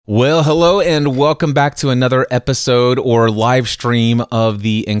Well, hello and welcome back to another episode or live stream of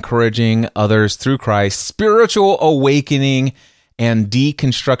the Encouraging Others Through Christ Spiritual Awakening and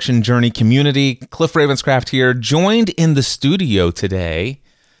Deconstruction Journey community. Cliff Ravenscraft here, joined in the studio today,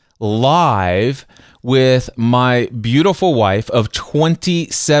 live with my beautiful wife of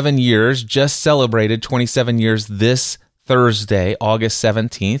 27 years, just celebrated 27 years this Thursday, August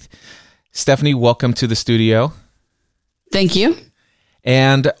 17th. Stephanie, welcome to the studio. Thank you.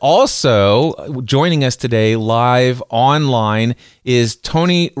 And also joining us today live online is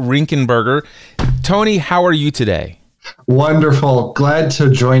Tony Rinkenberger. Tony, how are you today? Wonderful. Glad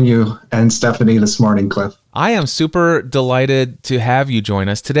to join you and Stephanie this morning, Cliff. I am super delighted to have you join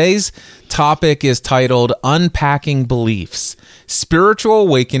us. Today's topic is titled Unpacking Beliefs, Spiritual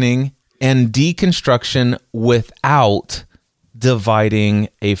Awakening and Deconstruction Without Dividing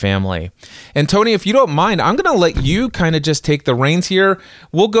a Family. And Tony, if you don't mind, I'm going to let you kind of just take the reins here.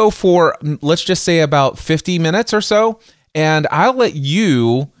 We'll go for, let's just say, about 50 minutes or so, and I'll let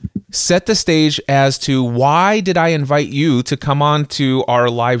you set the stage as to why did I invite you to come on to our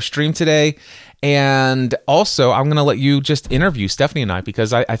live stream today. And also, I'm going to let you just interview Stephanie and I,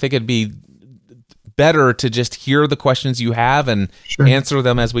 because I think it'd be better to just hear the questions you have and answer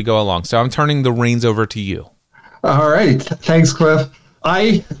them as we go along. So I'm turning the reins over to you. All right. Thanks, Cliff.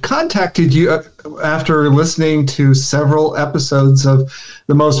 I contacted you after listening to several episodes of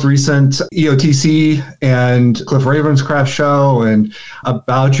the most recent EOTC and Cliff Ravenscraft show and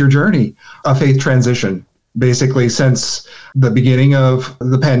about your journey of faith transition. Basically, since the beginning of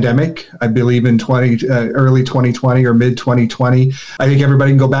the pandemic, I believe in early 2020 or mid 2020, I think everybody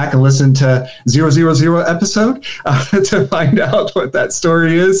can go back and listen to 000 episode to find out what that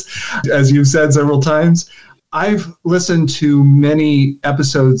story is, as you've said several times. I've listened to many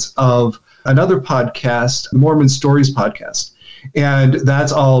episodes of another podcast, the Mormon Stories podcast, and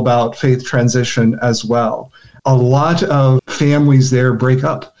that's all about faith transition as well. A lot of families there break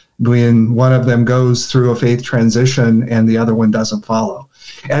up when one of them goes through a faith transition and the other one doesn't follow.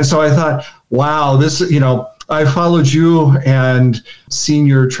 And so I thought, wow, I followed you and seen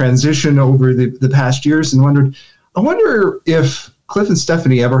your transition over the past years and I wonder if Cliff and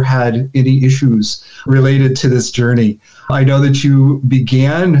Stephanie ever had any issues related to this journey. I know that you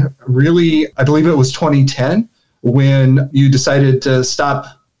began really, I believe it was 2010, when you decided to stop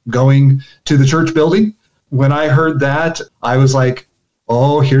going to the church building. When I heard that, I was like,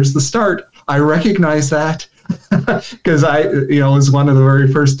 oh, here's the start. I recognize that because it was one of the very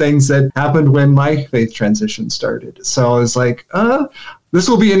first things that happened when my faith transition started. So I was like, this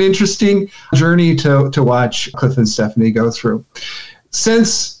will be an interesting journey to watch Cliff and Stephanie go through.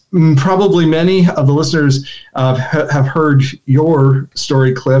 Since probably many of the listeners have heard your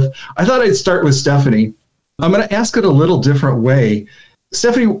story, Cliff, I thought I'd start with Stephanie. I'm going to ask it a little different way.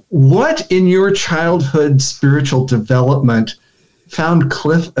 Stephanie, what in your childhood spiritual development found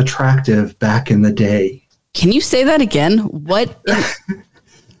Cliff attractive back in the day? Can you say that again? What?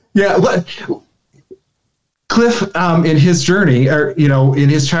 Yeah, Cliff, in his journey, or in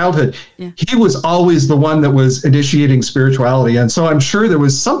his childhood, he was always the one that was initiating spirituality, and so I'm sure there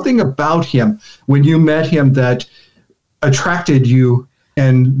was something about him when you met him that attracted you,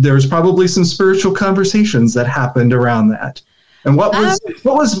 and there was probably some spiritual conversations that happened around that. And what was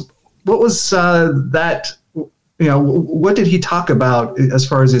that? What did he talk about as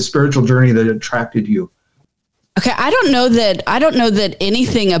far as his spiritual journey that attracted you? Okay, I don't know that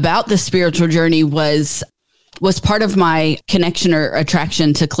anything about the spiritual journey was part of my connection or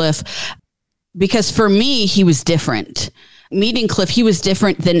attraction to Cliff, because for me, he was different. Meeting Cliff, he was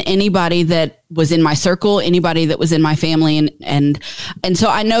different than anybody that was in my circle, anybody that was in my family. And so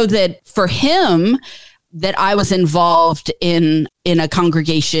I know that for him, that I was involved in a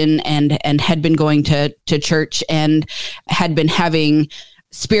congregation and had been going to church and had been having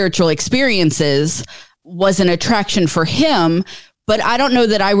spiritual experiences was an attraction for him. But I don't know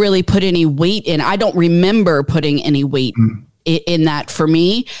that I really put any weight in. I don't remember putting any weight in that for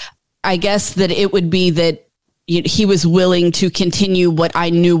me. I guess that it would be that he was willing to continue what I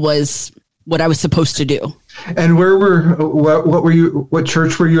knew was what I was supposed to do. And what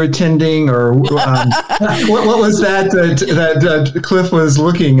church were you attending, or what was that Cliff was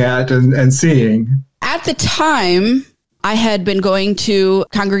looking at and seeing? At the time, I had been going to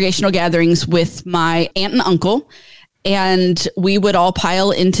congregational gatherings with my aunt and uncle, and we would all pile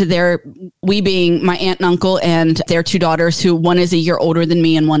into we being my aunt and uncle and their two daughters, who one is a year older than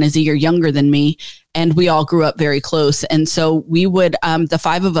me and one is a year younger than me. And we all grew up very close. And so we would, the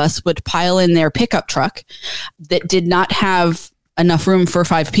five of us would pile in their pickup truck that did not have enough room for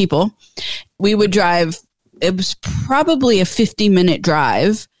five people. We would drive, it was probably a 50-minute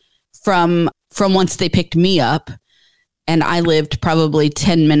drive from once they picked me up. And I lived probably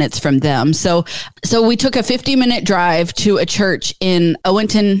 10 minutes from them. So we took a 50-minute drive to a church in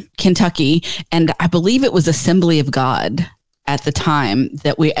Owenton, Kentucky. And I believe it was Assembly of God at the time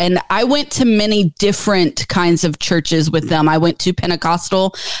and I went to many different kinds of churches with them. I went to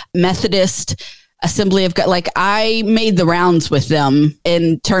Pentecostal, Methodist, Assembly of God. Like I made the rounds with them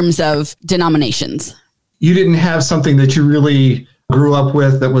in terms of denominations. You didn't have something that you really grew up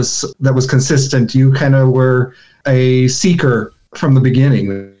with that was consistent. You kind of were a seeker from the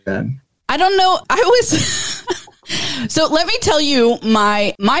beginning then. I don't know. I was so let me tell you,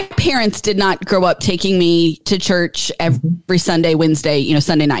 my parents did not grow up taking me to church every Sunday, Wednesday,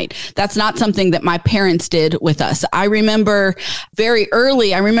 Sunday night. That's not something that my parents did with us. I remember very early,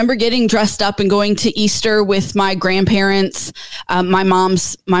 getting dressed up and going to Easter with my grandparents, my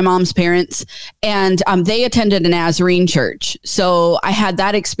mom's parents, and they attended a Nazarene church. So I had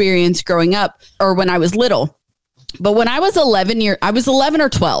that experience growing up or when I was little. But when I was 11 or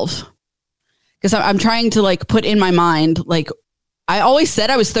 12, because I'm trying to like put in my mind, like I always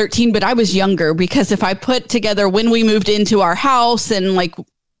said I was 13, but I was younger because if I put together when we moved into our house and like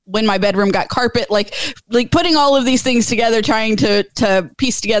when my bedroom got carpet, like putting all of these things together, trying to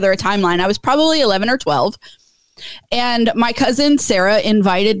piece together a timeline, I was probably 11 or 12. And my cousin Sarah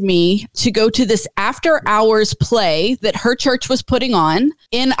invited me to go to this after hours play that her church was putting on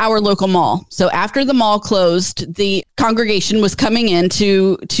in our local mall. So after the mall closed, the congregation was coming in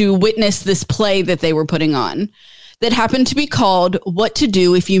to witness this play that they were putting on that happened to be called What to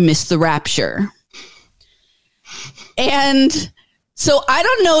Do If You Miss the Rapture. And so I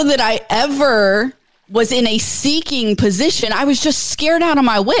don't know that I ever was in a seeking position. I was just scared out of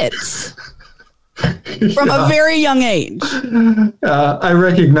my wits. From a very young age. I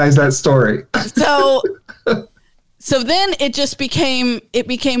recognize that story. So then it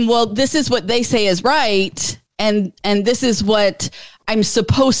became, well, this is what they say is right. And this is what I'm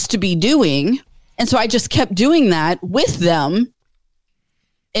supposed to be doing. And so I just kept doing that with them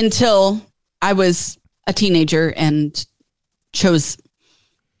until I was a teenager and chose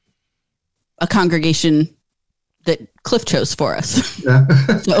a congregation that Cliff chose for us. Yeah.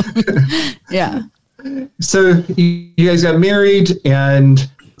 So, yeah. So you guys got married and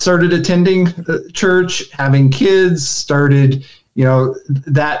started attending church, having kids, started,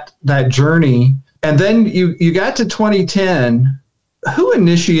 that journey. And then you got to 2010. Who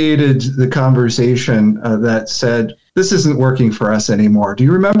initiated the conversation that said, this isn't working for us anymore? Do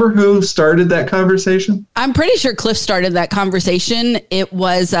you remember who started that conversation? I'm pretty sure Cliff started that conversation. It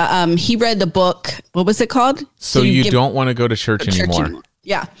was, he read the book. What was it called? So you don't want to go to church anymore.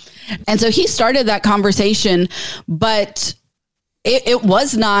 Yeah. And so he started that conversation, but it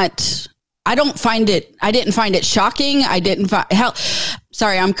was not, I didn't find it shocking.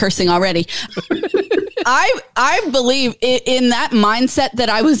 Sorry, I'm cursing already. I believe in that mindset that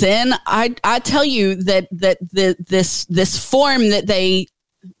I was in. I tell you that this form that they,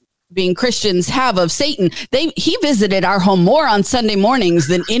 being Christians, have of Satan, he visited our home more on Sunday mornings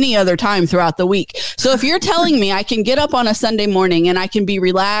than any other time throughout the week. So if you're telling me I can get up on a Sunday morning and I can be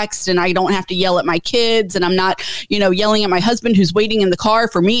relaxed and I don't have to yell at my kids and I'm not, yelling at my husband who's waiting in the car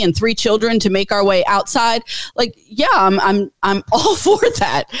for me and 3 children to make our way outside, like, yeah, I'm all for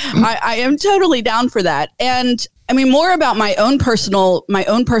that. I am totally down for that. And I mean, more about my own personal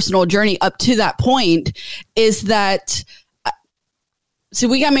journey up to that point is that. So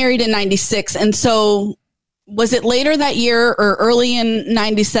we got married in 96. And so was it later that year or early in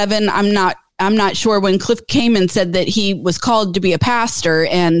 97? I'm not sure, when Cliff came and said that he was called to be a pastor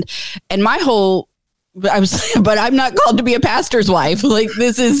and my whole, but I'm not called to be a pastor's wife.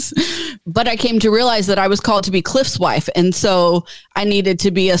 But I came to realize that I was called to be Cliff's wife. And so I needed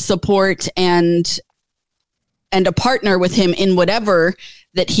to be a support and a partner with him in whatever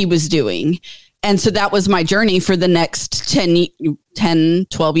that he was doing. And so that was my journey for the next 10,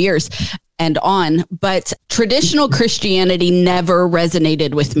 12 years and on. But traditional Christianity never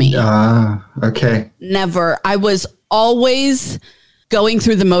resonated with me. Okay. Never. I was always going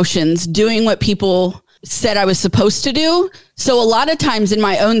through the motions, doing what people said I was supposed to do. So a lot of times in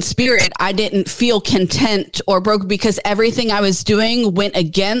my own spirit, I didn't feel content or broke because everything I was doing went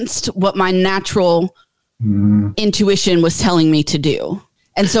against what my natural intuition was telling me to do.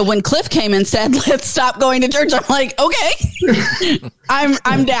 And so when Cliff came and said, let's stop going to church, I'm like, okay,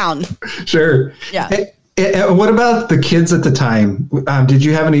 I'm down. Sure. Yeah. Hey, what about the kids at the time? Did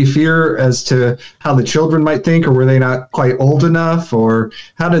you have any fear as to how the children might think, or were they not quite old enough, or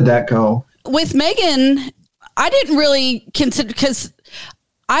how did that go? With Megan, I didn't really consider, because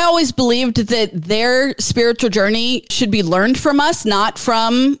I always believed that their spiritual journey should be learned from us, not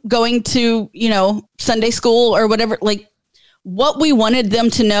from going to, Sunday school or whatever, like what we wanted them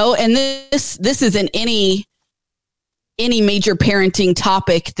to know. And this isn't any major parenting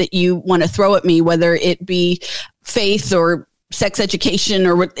topic that you want to throw at me, whether it be faith or sex education,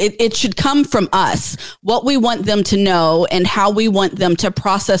 or it should come from us. What we want them to know and how we want them to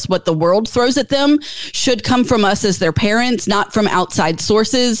process what the world throws at them should come from us as their parents, not from outside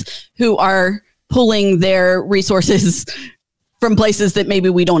sources who are pulling their resources from places that maybe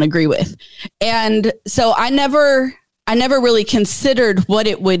we don't agree with. And so I never really considered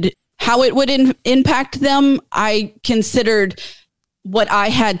how it would impact them. I considered what I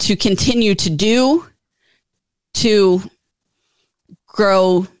had to continue to do to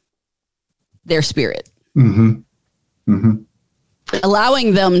grow their spirit. Mm-hmm. Mm-hmm.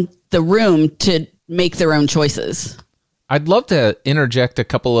 Allowing them the room to make their own choices. I'd love to interject a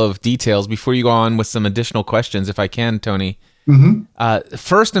couple of details before you go on with some additional questions, if I can, Tony. Mm-hmm.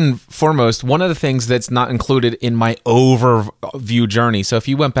 First and foremost, one of the things that's not included in my overview journey. So if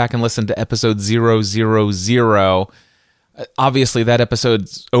you went back and listened to episode 000, obviously that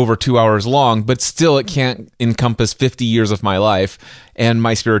episode's over 2 hours long, but still it can't encompass 50 years of my life and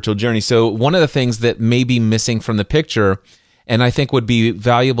my spiritual journey. So one of the things that may be missing from the picture, and I think would be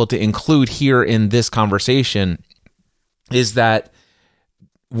valuable to include here in this conversation, is that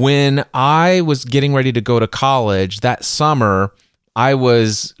when I was getting ready to go to college that summer, I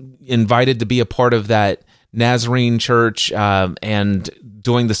was invited to be a part of that Nazarene church and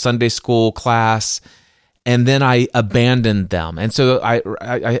doing the Sunday school class. And then I abandoned them. And so I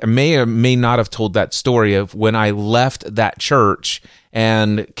may or may not have told that story of when I left that church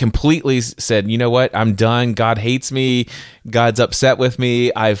and completely said, you know what, I'm done. God hates me. God's upset with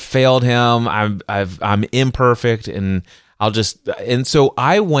me. I've failed him. I'm imperfect. And so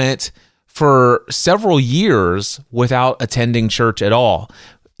I went for several years without attending church at all.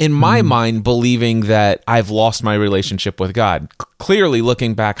 In my mind, believing that I've lost my relationship with God. Clearly,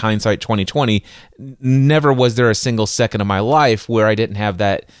 looking back, hindsight 2020, never was there a single second of my life where I didn't have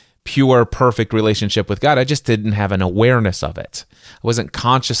that pure, perfect relationship with God. I just didn't have an awareness of it. I wasn't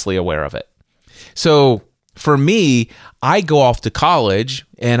consciously aware of it. So for me, I go off to college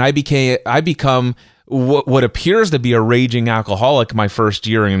and I become what appears to be a raging alcoholic my first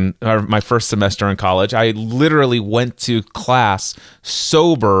semester in college. I literally went to class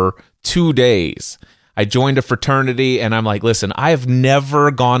sober 2 days. I joined a fraternity and I'm like, listen, I've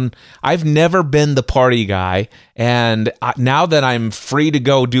never been the party guy. And now that I'm free to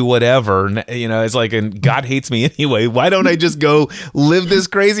go do whatever, it's like, and God hates me anyway, why don't I just go live this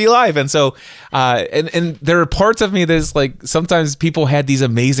crazy life? And so, and there are parts of me that's like, sometimes people had these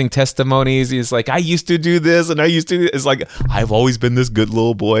amazing testimonies. It's like, I used to do this and I used to, it's like, I've always been this good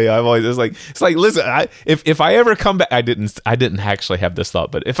little boy. It's like, listen, if I ever come back, I didn't actually have this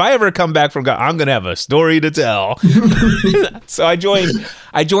thought, but if I ever come back from God, I'm going to have a story to tell. So I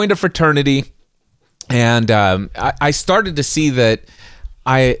joined a fraternity. And I started to see that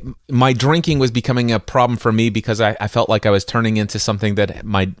my drinking was becoming a problem for me because I felt like I was turning into something that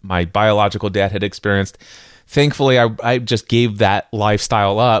my biological dad had experienced. Thankfully, I just gave that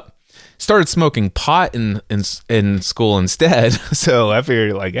lifestyle up. Started smoking pot in school instead. So I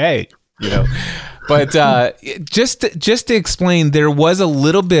figured, like, hey, But just to explain, there was a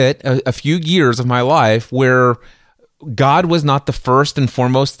little bit, a few years of my life where God was not the first and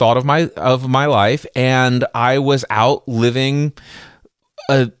foremost thought of my life, and I was out living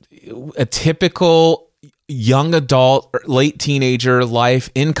a typical young adult, late teenager life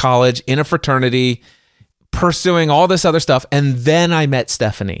in college, in a fraternity, pursuing all this other stuff. And then I met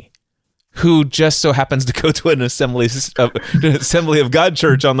Stephanie, who just so happens to go to an Assembly of God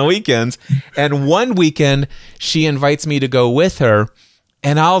church on the weekends. And one weekend, she invites me to go with her.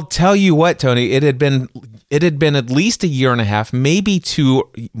 And I'll tell you what, Tony, it had been at least a year and a half, maybe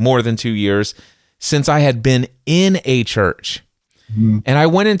more than 2 years, since I had been in a church. Mm-hmm. And I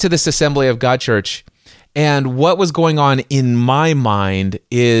went into this Assembly of God church, and what was going on in my mind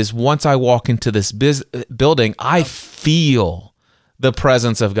is once I walk into this building, I feel the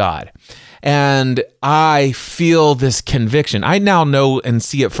presence of God. And I feel this conviction. I now know and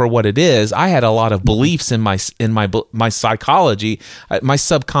see it for what it is. I had a lot of beliefs in my psychology. My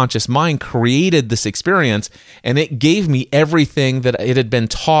subconscious mind created this experience, and it gave me everything that it had been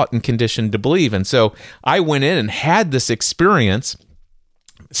taught and conditioned to believe. And so I went in and had this experience.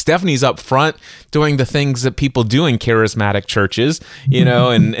 Stephanie's up front doing the things that people do in charismatic churches,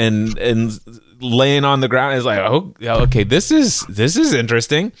 and laying on the ground. Is like, oh, okay, this is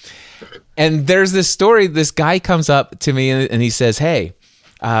interesting. And there's this story, this guy comes up to me and he says, hey,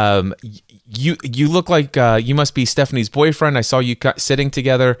 You look like you must be Stephanie's boyfriend. I saw you sitting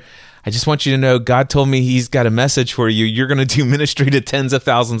together. I just want you to know God told me he's got a message for you. You're going to do ministry to tens of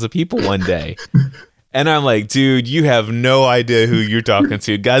thousands of people one day." And I'm like, "Dude, you have no idea who you're talking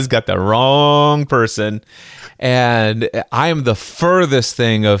to. God's got the wrong person." And I am the furthest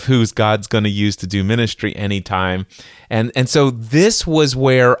thing of who's God's going to use to do ministry anytime. And so this was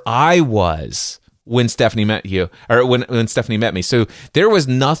where I was when Stephanie met you, or when Stephanie met me. So there was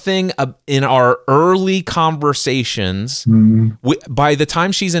nothing in our early conversations. By the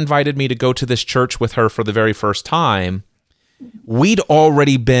time she's invited me to go to this church with her for the very first time, we'd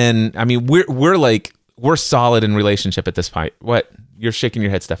already been, I mean, we're solid in relationship at this point. What? You're shaking your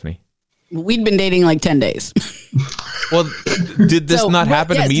head, Stephanie. We'd been dating like 10 days. Well, did this not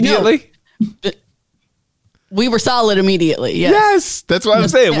happen immediately? No. We were solid immediately. Yes, that's what I'm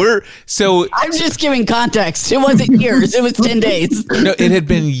saying. I'm just giving context. It wasn't years. It was 10 days. No, it had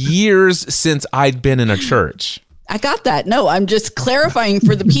been years since I'd been in a church. I got that. No, I'm just clarifying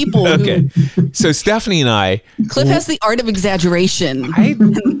for the people. Okay. So Stephanie and I... Cliff has the art of exageration.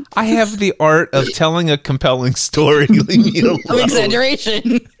 I have the art of telling a compelling story. Leave me alone. Of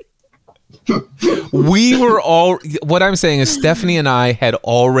exaggeration. What I'm saying is Stephanie and I had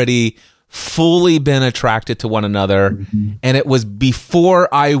already fully been attracted to one another. Mm-hmm. And it was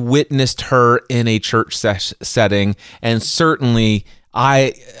before I witnessed her in a church setting. And certainly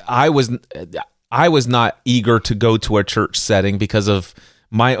I was not eager to go to a church setting because of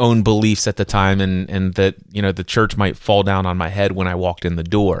my own beliefs at the time, and that, the church might fall down on my head when I walked in the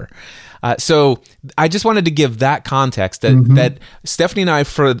door. So I just wanted to give that context that Stephanie and I,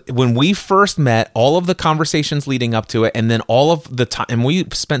 when we first met, all of the conversations leading up to it, and then all of the time, and we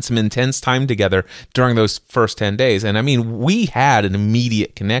spent some intense time together during those first 10 days. And I mean, we had an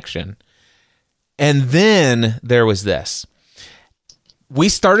immediate connection. And then there was this. We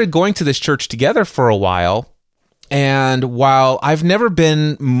started going to this church together for a while. And while I've never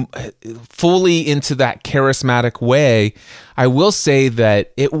been fully into that charismatic way, I will say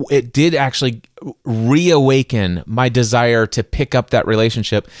that it did actually reawaken my desire to pick up that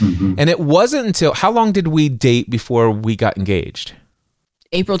relationship. Mm-hmm. And it wasn't until, how long did we date before we got engaged?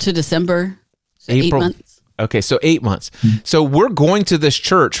 April to December. So April. 8 months. Okay, so 8 months. Mm-hmm. So we're going to this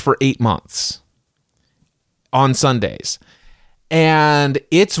church for 8 months on Sundays. And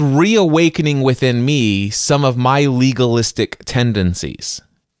it's reawakening within me some of my legalistic tendencies.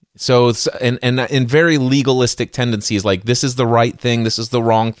 So, and very legalistic tendencies, like this is the right thing, this is the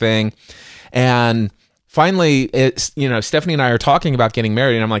wrong thing. And finally, Stephanie and I are talking about getting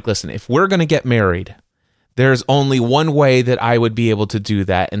married. And I'm like, listen, if we're going to get married, there's only one way that I would be able to do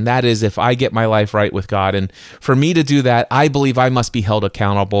that, and that is if I get my life right with God. And for me to do that, I believe I must be held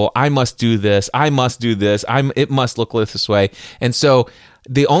accountable. I must do this. I must do this. It must look this way. And so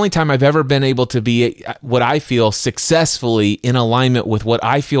the only time I've ever been able to be what I feel successfully in alignment with what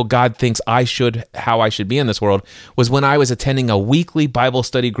I feel God thinks how I should be in this world was when I was attending a weekly Bible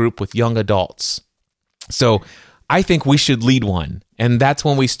study group with young adults. So I think we should lead one. And that's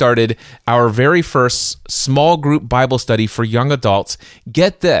when we started our very first small group Bible study for young adults.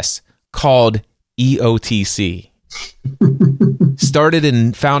 Get this, called EOTC. Founded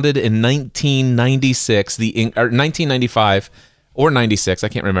in 1996, 1995 or 96, I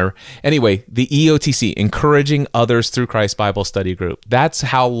can't remember. Anyway, the EOTC, Encouraging Others Through Christ Bible Study Group. That's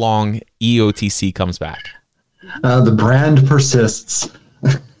how long EOTC comes back. The brand persists.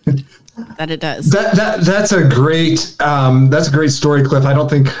 That it does. That's a great story, Cliff. I don't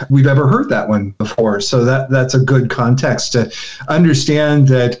think we've ever heard that one before. So that's a good context to understand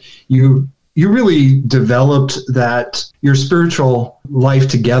that you really developed your spiritual life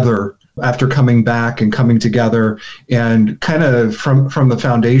together after coming back and coming together, and kind of from the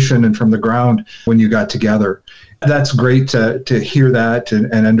foundation and from the ground when you got together. That's great to hear that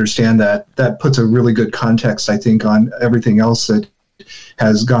and understand that. That puts a really good context, I think, on everything else that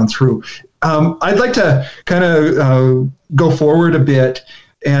has gone through. I'd like to kind of go forward a bit.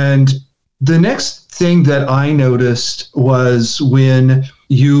 And the next thing that I noticed was when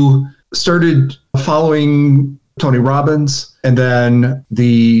you started following Tony Robbins and then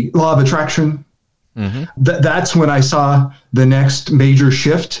the Law of Attraction. Mm-hmm. That's when I saw the next major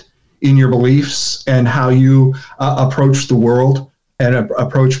shift in your beliefs and how you approached the world and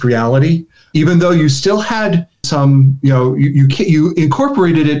approached reality. Even though you still had some, you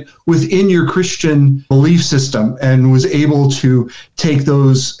incorporated it within your Christian belief system and was able to take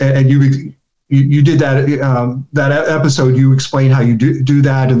those, and you did that that episode. You explained how you do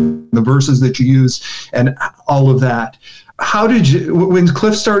that and the verses that you use and all of that. How did you, when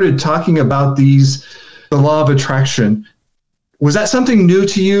Cliff started talking about the law of attraction, Was that something new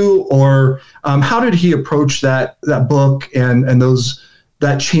to you, or how did he approach that book and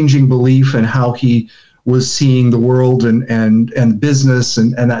that changing belief and how he was seeing the world and business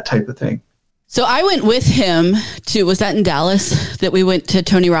and that type of thing? So I went with him was that in Dallas that we went to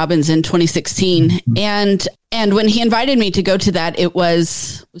Tony Robbins in 2016? Mm-hmm. And when he invited me to go to that, it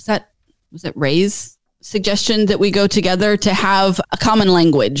was that Ray's suggestion that we go together to have a common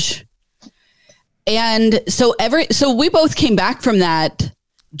language. And so we both came back from that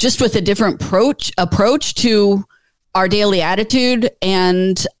just with a different approach to our daily attitude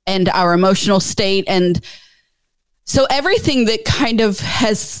and our emotional state. And so everything that kind of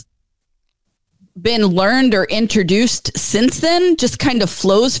has been learned or introduced since then just kind of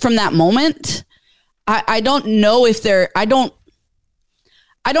flows from that moment. I don't know if I don't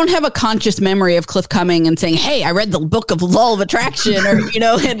have a conscious memory of Cliff coming and saying, "Hey, I read the book of Law of Attraction," or,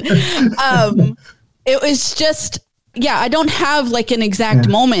 and it was just, I don't have like an exact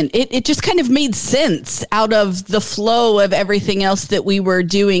moment. It just kind of made sense out of the flow of everything else that we were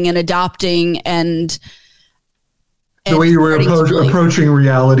doing and adopting and the way you were approaching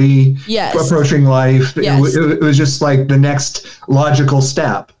reality, approaching life. Yes. It was just like the next logical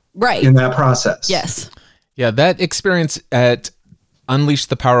step in that process. Yes. Yeah, that experience at Unleash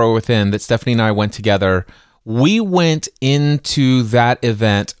the Power Within that Stephanie and I went together, we went into that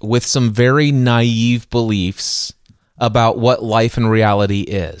event with some very naive beliefs about what life and reality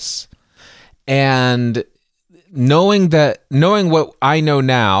is. And knowing what I know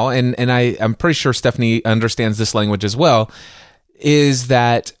now, and I'm pretty sure Stephanie understands this language as well, is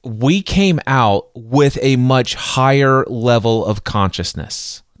that we came out with a much higher level of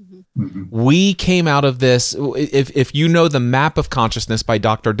consciousness. Mm-hmm. We came out of this, if you know the Map of Consciousness by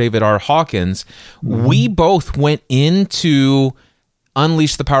Dr. David R. Hawkins, we both went into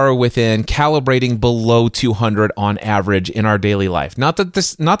Unleash the Power Within calibrating below 200 on average in our daily life. Not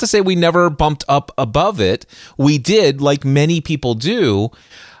to say we never bumped up above it. We did, like many people do,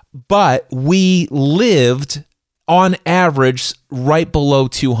 but we lived on average right below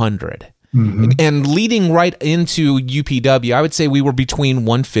 200. Mm-hmm. And leading right into UPW, I would say we were between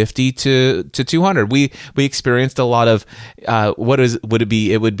 150 to 200. We experienced a lot of would it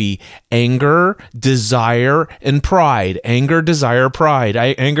be? It would be anger, desire, and pride. Anger, desire, pride.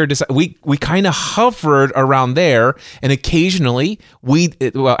 We kind of hovered around there, and occasionally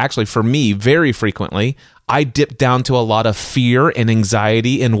actually for me, very frequently, I dipped down to a lot of fear and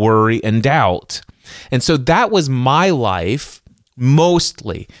anxiety and worry and doubt. And so that was my life.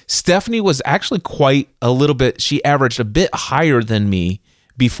 Mostly. Stephanie was actually she averaged a bit higher than me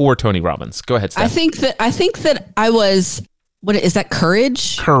before Tony Robbins. Go ahead, Steph. I think that I was, what is that,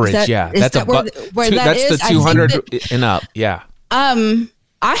 courage? Courage, yeah. That's the 200 and up, yeah. I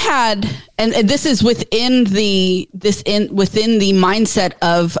had, and this is within the mindset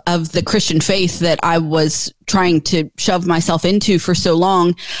of the Christian faith that I was trying to shove myself into for so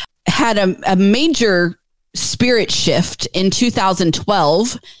long, had a major spirit shift in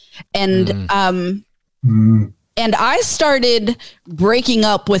 2012, and I started breaking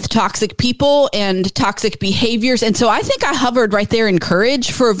up with toxic people and toxic behaviors. And so I think I hovered right there in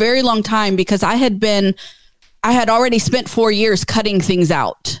courage for a very long time, because I had already spent 4 years cutting things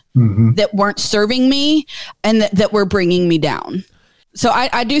out that weren't serving me and that were bringing me down. So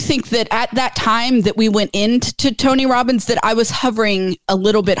I do think that at that time that we went into Tony Robbins, that I was hovering a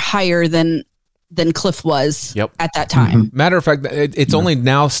little bit higher than Cliff was at that time. Matter of fact, it's only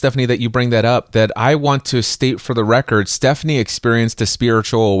now, Stephanie, that you bring that up, that I want to state for the record, Stephanie experienced a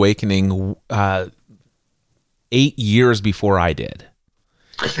spiritual awakening 8 years before I did.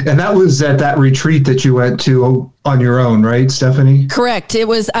 And that was at that retreat that you went to on your own, right, Stephanie? Correct. It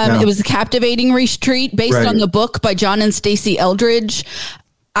was it was a captivating retreat based on the book by John and Stacey Eldridge.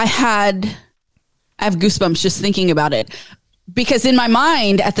 I have goosebumps just thinking about it. Because in my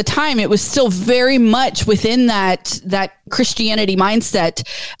mind at the time, it was still very much within that Christianity mindset.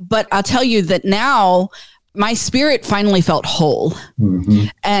 But I'll tell you that now my spirit finally felt whole,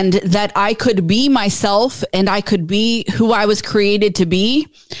 and that I could be myself and I could be who I was created to be.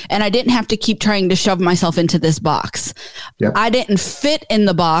 And I didn't have to keep trying to shove myself into this box. Yep. I didn't fit in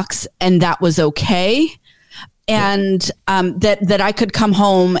the box, and that was okay. And that I could come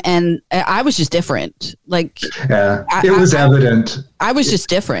home, and I was just different. Like, it was evident. I was just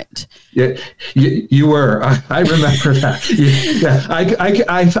different. Yeah, you were. I remember that.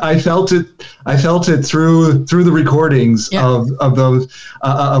 I felt it. I felt it through the recordings of those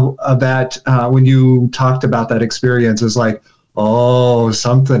of that when you talked about that experience. It's like, oh,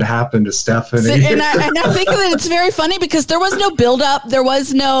 something happened to Stephanie. And I think that it's very funny because there was no buildup. There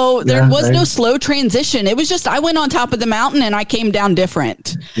was no slow transition. It was just, I went on top of the mountain and I came down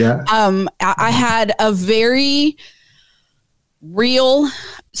different. Yeah. I had a very real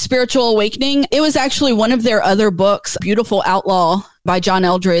spiritual awakening. It was actually one of their other books, Beautiful Outlaw by John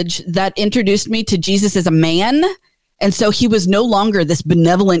Eldridge, that introduced me to Jesus as a man. And so he was no longer this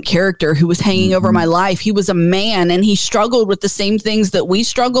benevolent character who was hanging over my life. He was a man, and he struggled with the same things that we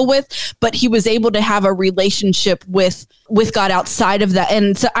struggle with, but he was able to have a relationship with God outside of that.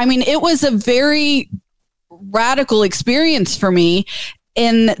 And so, I mean, it was a very radical experience for me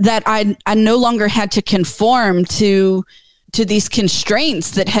in that I no longer had to conform to these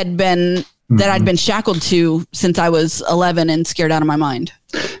constraints that had been that I'd been shackled to since I was 11 and scared out of my mind.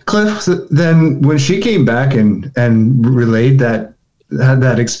 Cliff, then when she came back and relayed that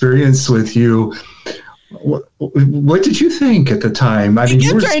experience with you, what did you think at the time? I mean,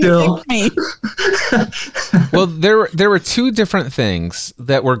 you were still. Well, there were two different things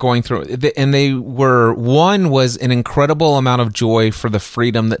that were going through, and they were, one was an incredible amount of joy for the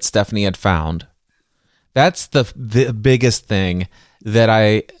freedom that Stephanie had found. That's the biggest thing that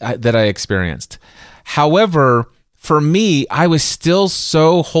I experienced. However, for me, I was still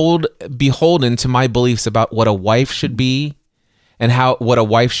so beholden to my beliefs about what a wife should be and what a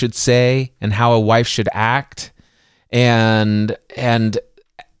wife should say and how a wife should act. And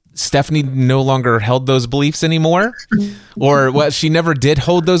Stephanie no longer held those beliefs anymore, or well, she never did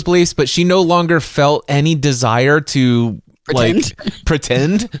hold those beliefs, but she no longer felt any desire to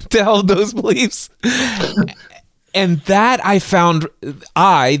pretend to hold those beliefs. And that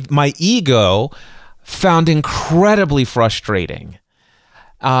my ego found incredibly frustrating,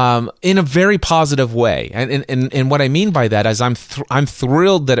 in a very positive way. And what I mean by that is I'm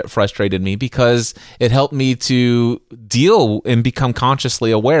thrilled that it frustrated me, because it helped me to deal and become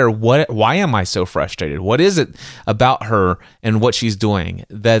consciously aware. Why am I so frustrated? What is it about her and what she's doing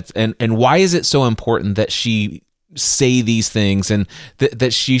and why is it so important that she say these things and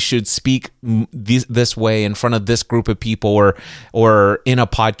that she should speak this way in front of this group of people or in a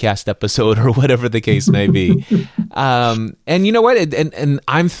podcast episode or whatever the case may be. And you know what? And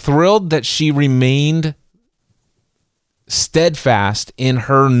I'm thrilled that she remained steadfast in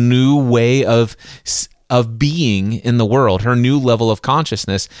her new way of being in the world, her new level of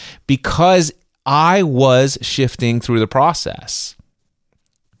consciousness, because I was shifting through the process.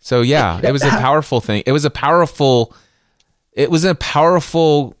 So yeah, it was a powerful thing. It was a powerful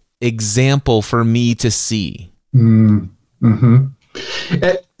example for me to see. Mm-hmm.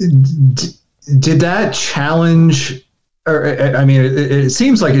 Did that challenge, or I mean, it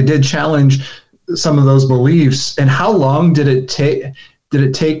seems like it did challenge some of those beliefs. And how long did it take? Did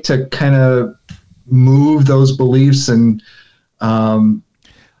it take to kind of move those beliefs and to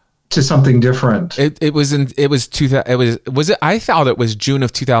something different? I thought it was June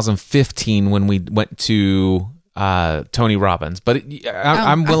of 2015 when we went to Tony Robbins, but I'm willing.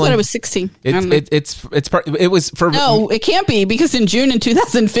 I thought it was 16. It was for. No, it can't be, because in June in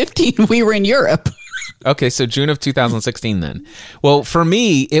 2015 we were in Europe. Okay, so June of 2016 then. Well, for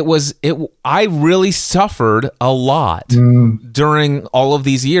me, I really suffered a lot during all of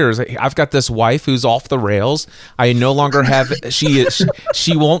these years. I've got this wife who's off the rails. I no longer have, she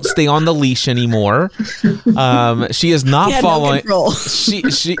won't stay on the leash anymore. She is not following. No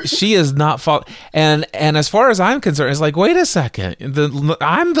she is not following. And as far as I'm concerned, it's like, wait a second.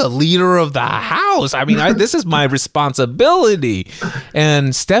 I'm the leader of the house. I mean, this is my responsibility.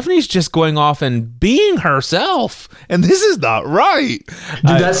 And Stephanie's just going off and being herself, and this is not right. Did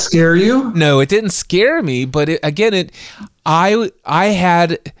that scare you? No, it didn't scare me, but it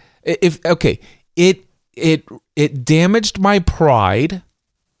damaged my pride,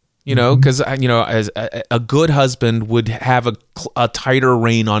 because as a good husband would have a tighter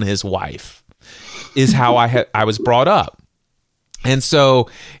rein on his wife, is how I was brought up. And so,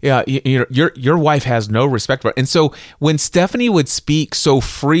 yeah, your wife has no respect for it. And so when Stephanie would speak so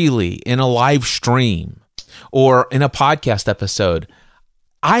freely in a live stream or in a podcast episode,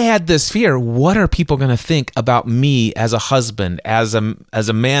 I had this fear: what are people going to think about me as a husband, as a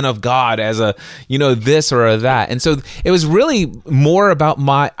man of God, as a this or that? And so it was really more about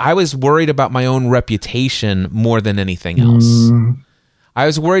I was worried about my own reputation more than anything else. I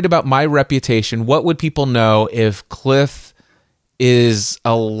was worried about my reputation. What would people know if Cliff is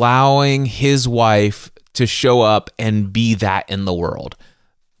allowing his wife to show up and be that in the world?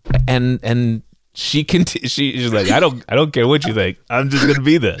 And she's like, I don't care what you think. I'm just going to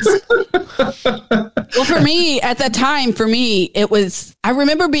be this. Well, for me, at that time, I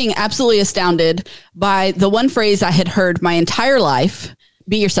remember being absolutely astounded by the one phrase I had heard my entire life: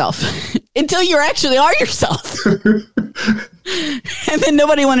 be yourself, until you actually are yourself. And then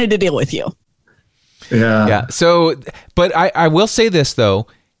nobody wanted to deal with you. Yeah. So, but I will say this though,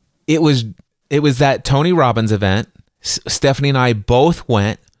 it was that Tony Robbins event. Stephanie and I both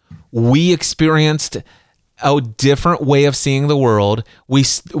went. We experienced a different way of seeing the world.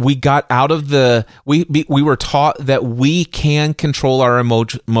 We got out of we were taught that we can control our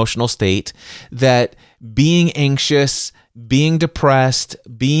emotional state, that being anxious, being depressed,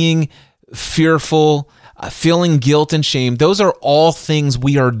 being fearful, feeling guilt and shame, those are all things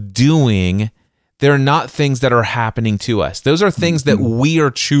we are doing. They're not things that are happening to us. Those are things that we are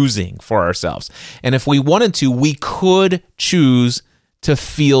choosing for ourselves. And if we wanted to, we could choose to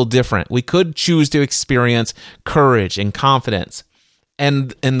feel different. We could choose to experience courage and confidence.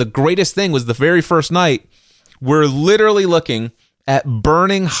 And the greatest thing was the very first night, we're literally looking at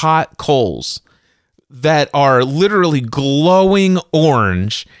burning hot coals that are literally glowing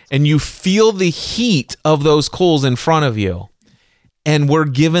orange, and you feel the heat of those coals in front of you. And we're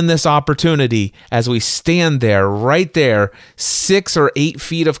given this opportunity as we stand there, right there, 6 or 8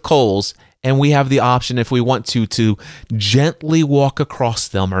 feet of coals, and we have the option, if we want to gently walk across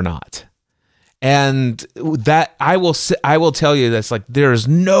them or not. And that I will tell you this, like, there's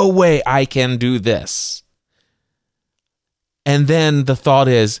no way I can do this. And then the thought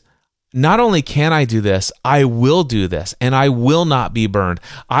is, not only can I do this, I will do this, and I will not be burned.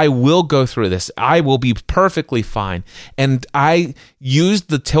 I will go through this. I will be perfectly fine. And I used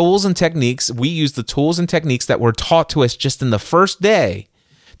the tools and techniques. We used the tools and techniques that were taught to us just in the first day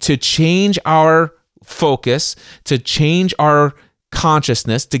to change our focus, to change our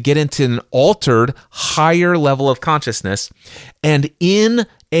consciousness, to get into an altered, higher level of consciousness. And in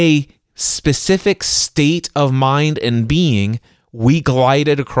a specific state of mind and being, we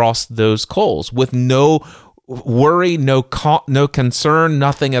glided across those coals with no worry, no concern,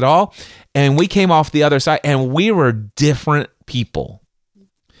 nothing at all. And we came off the other side, and we were different people.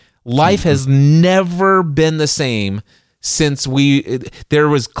 Life has never been the same since there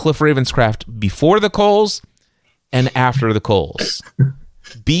was Cliff Ravenscraft before the coals and after the coals.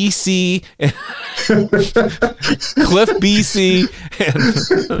 BC, Cliff BC,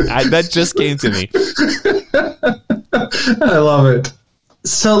 and that just came to me. I love it.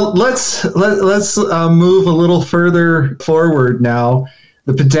 So let's move a little further forward now.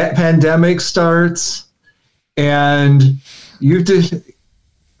 The pandemic starts, and you did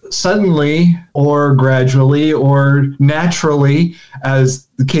suddenly, or gradually, or naturally, as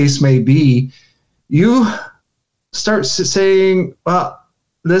the case may be, you start saying, "Well,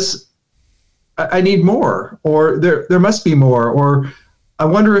 I need more," or there must be more, or I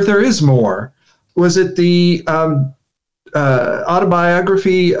wonder if there is more. Was it the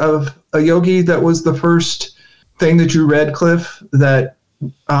autobiography of a yogi that was the first thing that you read, Cliff, that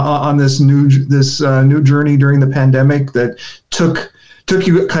on this new journey during the pandemic that took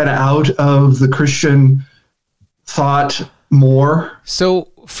you kind of out of the Christian thought more? So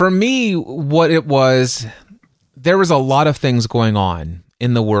for me, what it was, there was a lot of things going on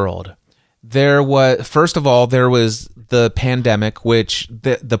in the world. There was, first of all, there was the pandemic, which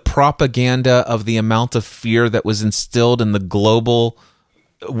the propaganda of the amount of fear that was instilled in the global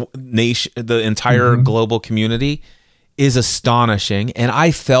nation, the entire global community, is astonishing. And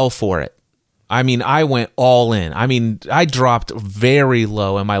I fell for it. I mean, I went all in. I mean, I dropped very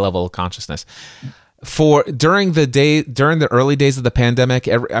low in my level of consciousness. During the early days of the pandemic,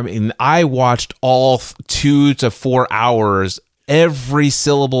 I watched all 2 to 4 hours, every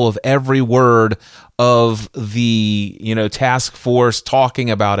syllable of every word of the task force talking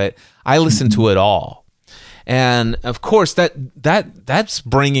about it. I listened to it all, and of course that's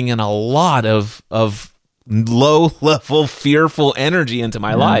bringing in a lot of low level fearful energy into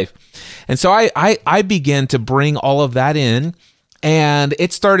my life, and so I began to bring all of that in. And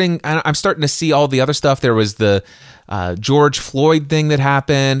I'm starting to see all the other stuff. There was the George Floyd thing that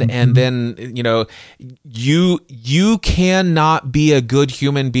happened. And then, you cannot be a good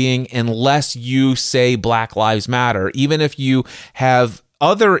human being unless you say Black Lives Matter, even if you have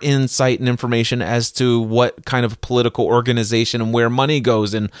other insight and information as to what kind of political organization and where money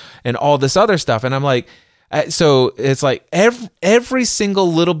goes and all this other stuff. And I'm like, so it's like every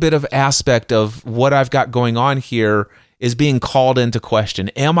single little bit of aspect of what I've got going on here is being called into question.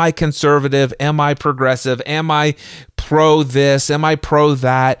 Am I conservative? Am I progressive? Am I pro this? Am I pro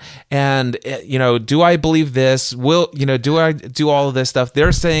that? And, do I believe this? Do I do all of this stuff?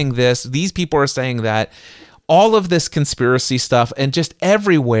 They're saying this. These people are saying that. All of this conspiracy stuff, and just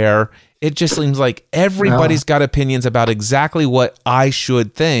everywhere it just seems like everybody's got opinions about exactly what I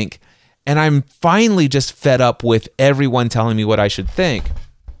should think. And I'm finally just fed up with everyone telling me what I should think.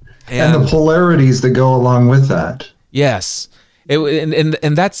 And the polarities that go along with that. Yes.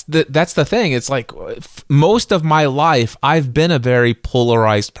 And that's the thing. It's like most of my life, I've been a very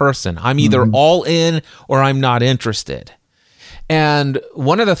polarized person. I'm either all in or I'm not interested. And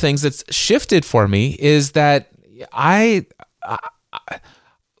one of the things that's shifted for me is that I've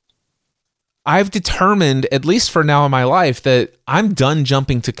determined, at least for now in my life, that I'm done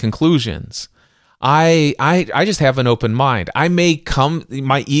jumping to conclusions. I just have an open mind.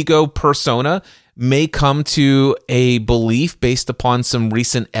 My ego persona may come to a belief based upon some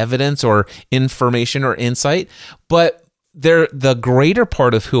recent evidence or information or insight, but the greater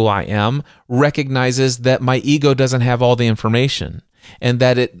part of who I am recognizes that my ego doesn't have all the information, and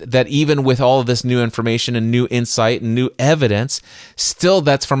that even with all of this new information and new insight and new evidence, still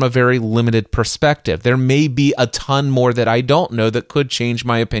that's from a very limited perspective. There may be a ton more that I don't know that could change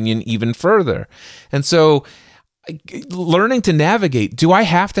my opinion even further. And so learning to navigate, do I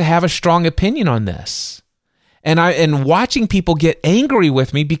have to have a strong opinion on this? And watching people get angry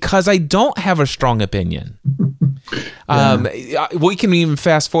with me because I don't have a strong opinion. We can even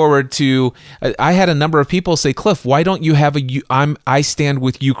fast forward to, I had a number of people say, Cliff, why don't you have I stand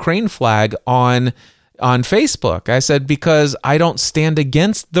with Ukraine flag on Facebook? I said, because I don't stand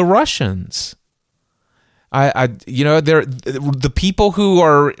against the Russians. They're the people who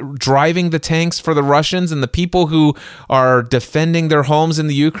are driving the tanks for the Russians and the people who are defending their homes in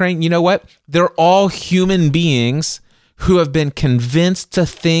the Ukraine. You know what? They're all human beings who have been convinced to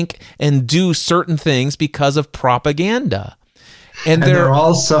think and do certain things because of propaganda. And they're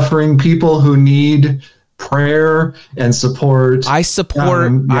all suffering people who need prayer and support. I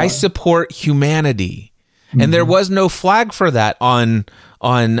support humanity. Mm-hmm. And there was no flag for that on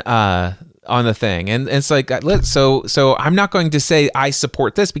the thing. And it's like, so I'm not going to say I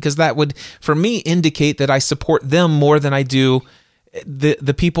support this, because that would, for me, indicate that I support them more than I do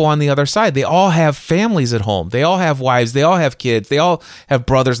the people on the other side. They all have families at home. They all have wives. They all have kids. They all have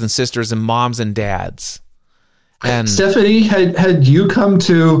brothers and sisters and moms and dads. And Stephanie, had you come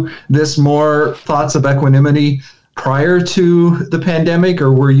to this more thoughts of equanimity prior to the pandemic,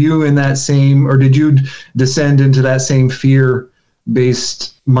 or were you in that same, or did you descend into that same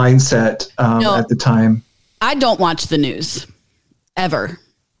fear-based mindset at the time? I don't watch the news ever.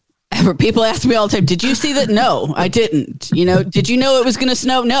 People ask me all the time, did you see that? No, I didn't. Did you know it was going to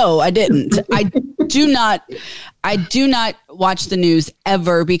snow? No, I didn't. I do not watch the news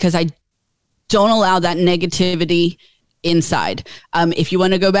ever, because I don't allow that negativity inside. If you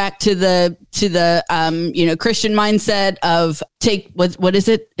want to go back to the Christian mindset of what is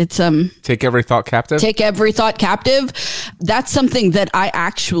it? It's take every thought captive. Take every thought captive. That's something that I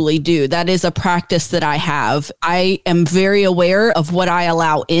actually do. That is a practice that I have. I am very aware of what I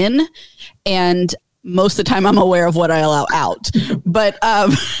allow in, and most of the time I'm aware of what I allow out. But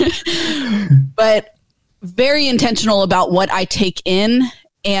but very intentional about what I take in,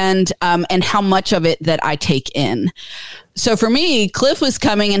 and how much of it that I take in. So for me, Cliff was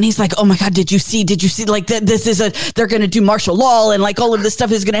coming and he's like, oh my God, did you see like that? They're going to do martial law and like all of this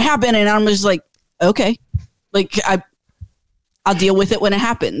stuff is going to happen. And I'm just like, okay, like I'll deal with it when it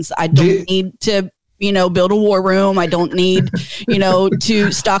happens. I don't need to, build a war room. I don't need,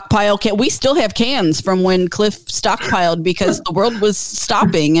 to stockpile. We still have cans from when Cliff stockpiled because the world was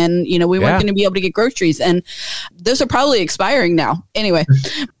stopping and, we weren't going to be able to get groceries. And those are probably expiring now. Anyway.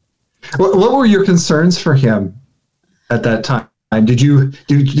 What were your concerns for him at that time? Did you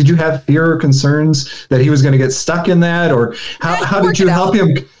have fear or concerns that he was going to get stuck in that, or how did you help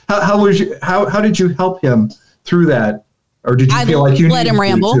him? How did you help him through that, or did you feel like you let him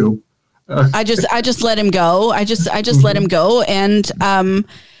ramble? To? I just let him go. I just let him go, and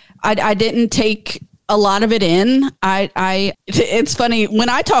I didn't take a lot of it in. It's funny when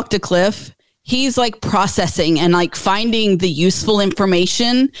I talk to Cliff. He's like processing and like finding the useful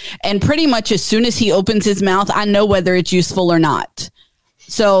information. And pretty much as soon as he opens his mouth, I know whether it's useful or not.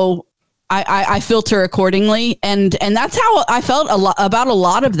 So I filter accordingly. And that's how I felt about a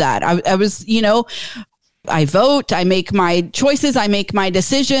lot of that. I was, I vote, I make my choices, I make my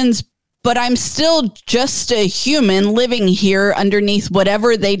decisions, but I'm still just a human living here underneath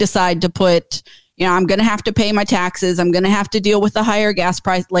whatever they decide to put. I'm going to have to pay my taxes. I'm going to have to deal with the higher gas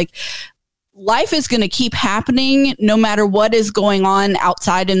price. Like, life is going to keep happening no matter what is going on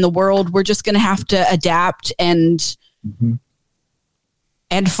outside in the world. We're just going to have to adapt and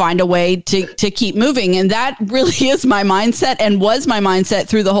find a way to keep moving. And that really is my mindset and was my mindset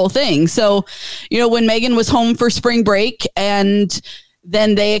through the whole thing. So, when Megan was home for spring break and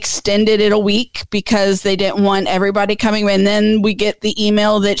Then they extended it a week because they didn't want everybody coming. And then we get the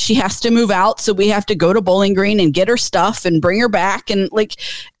email that she has to move out. So we have to go to Bowling Green and get her stuff and bring her back. And like,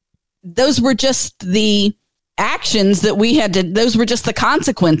 those were just the actions that we had to, those were just the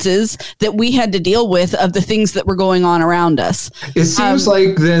consequences that we had to deal with of the things that were going on around us. It seems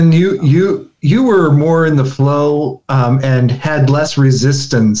like then you were more in the flow and had less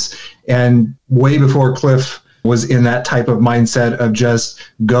resistance, and way before Cliff was in that type of mindset of just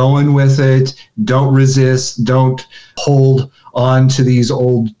going with it, don't resist, don't hold on to these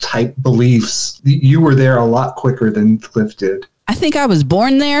old type beliefs. You were there a lot quicker than Cliff did. I think I was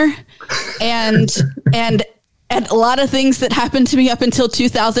born there, and a lot of things that happened to me up until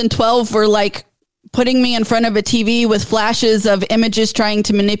 2012 were like putting me in front of a TV with flashes of images trying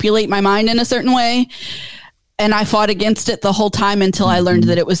to manipulate my mind in a certain way. And I fought against it the whole time until I learned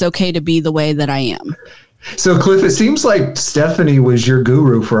that it was okay to be the way that I am. So, Cliff, it seems like Stephanie was your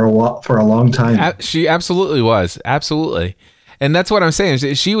guru for a long time. She absolutely was. Absolutely. And that's what I'm saying.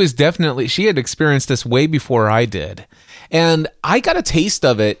 She was definitely, she had experienced this way before I did. And I got a taste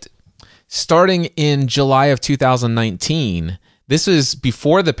of it starting in July of 2019. This was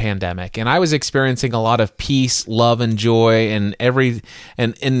before the pandemic, and I was experiencing a lot of peace, love, and joy, and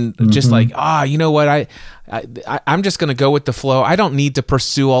just like, you know what, I'm just going to go with the flow. I don't need to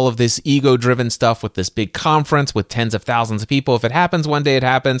pursue all of this ego-driven stuff with this big conference with tens of thousands of people. If it happens one day, it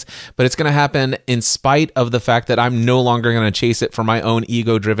happens, but it's going to happen in spite of the fact that I'm no longer going to chase it for my own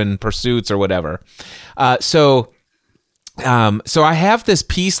ego-driven pursuits or whatever. So I have this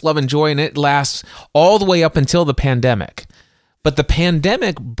peace, love, and joy, and it lasts all the way up until the pandemic. But the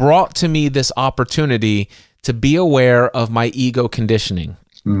pandemic brought to me this opportunity to be aware of my ego conditioning.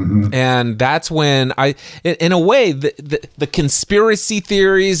 Mm-hmm. And that's when in a way, the conspiracy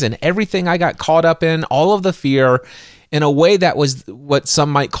theories and everything I got caught up in, all of the fear, in a way that was what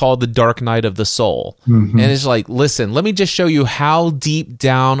some might call the dark night of the soul. Mm-hmm. And it's like, listen, let me just show you how deep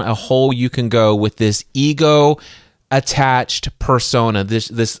down a hole you can go with this ego attached persona,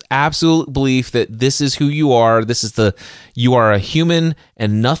 this absolute belief that this is who you are. You are a human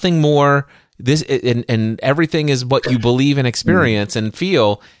and nothing more. And everything is what you believe and experience and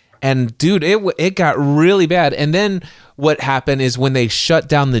feel. And dude, it got really bad. And then what happened is when they shut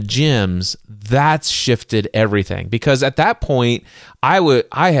down the gyms, that's shifted everything. Because at that point, I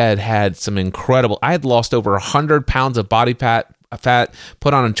had some incredible. I had lost over 100 pounds of body fat,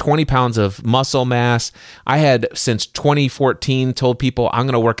 put on 20 pounds of muscle mass. I had, since 2014, told people I'm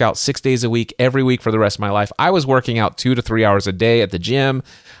going to work out 6 days a week, every week for the rest of my life. I was working out 2 to 3 hours a day at the gym.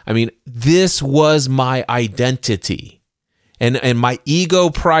 I mean, this was my identity. And my ego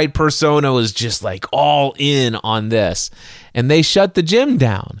pride persona was just like all in on this. And they shut the gym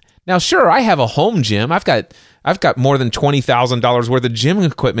down. Now, sure, I have a home gym. I've got more than $20,000 worth of gym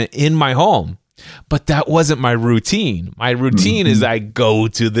equipment in my home. But that wasn't my routine. My routine is I go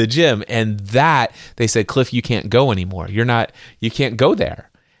to the gym, and that they said, Cliff, you can't go anymore. You can't go there.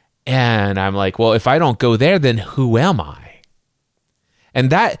 And I'm like, well, if I don't go there, then who am I?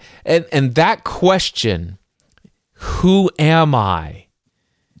 And that question, who am I,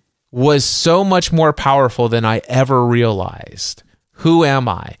 was so much more powerful than I ever realized. Who am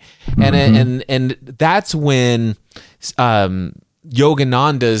I? And that's when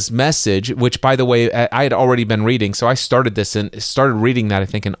Yogananda's message, which, by the way, I had already been reading. So I started reading that, I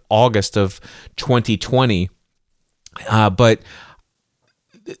think, in August of 2020. But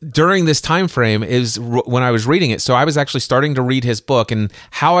during this time frame is when I was reading it. So I was actually starting to read his book, and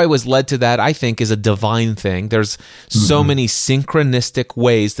how I was led to that, I think, is a divine thing. There's so many synchronistic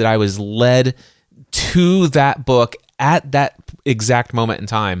ways that I was led to that book at that exact moment in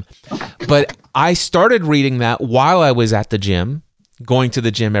time. But I started reading that while I was at the gym, going to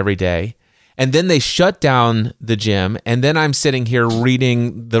the gym every day. And then they shut down the gym. And then I'm sitting here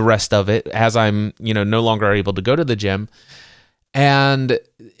reading the rest of it as I'm, no longer able to go to the gym. And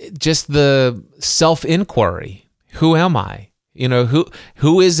just the self-inquiry. Who am I?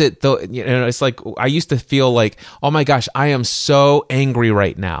 Who is it though? It's like, I used to feel like, oh my gosh, I am so angry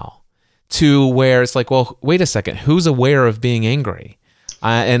right now, to where it's like, well, wait a second, who's aware of being angry?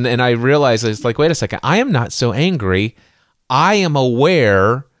 And I realized it's like, wait a second, I am not so angry. I am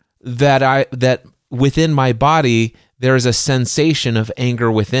aware that within my body there is a sensation of anger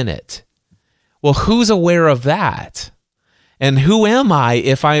within it. Well, who's aware of that? And who am I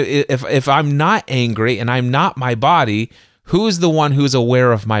if I'm not angry and I'm not my body? Who's the one who's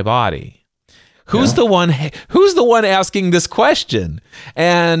aware of my body? Who's the one asking this question?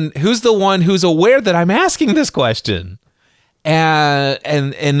 And who's the one who's aware that I'm asking this question?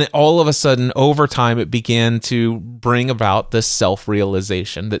 And all of a sudden, over time, it began to bring about this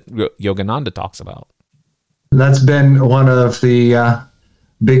self-realization that Yogananda talks about. That's been one of the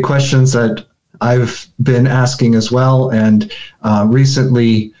big questions that I've been asking as well, and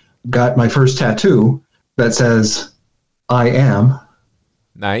recently got my first tattoo that says, "I am."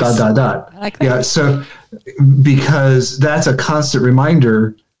 Nice. ... I like that. Yeah, so because that's a constant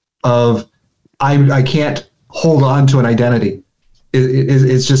reminder of I can't hold on to an identity.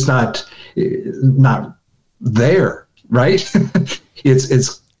 It's just not there, right?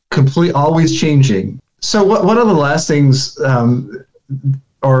 it's complete, always changing. So one of the last things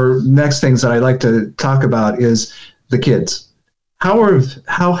or next things that I'd like to talk about is the kids.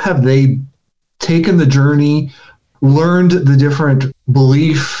 How have they taken the journey, learned the different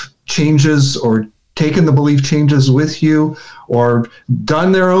belief changes, or taken the belief changes with you, or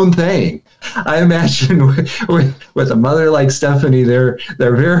done their own thing? I imagine with a mother like Stephanie, they're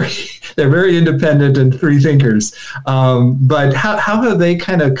very independent and free thinkers. But how have they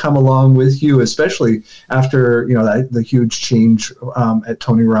kind of come along with you, especially after the huge change at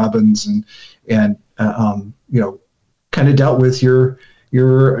Tony Robbins and kind of dealt with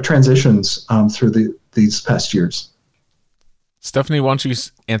your transitions through these past years? Stephanie, why don't you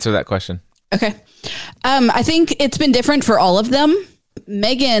answer that question? Okay. I think it's been different for all of them.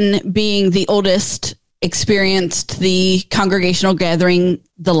 Megan, being the oldest, experienced the congregational gathering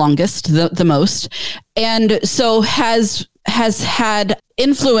the longest, the most, and so has had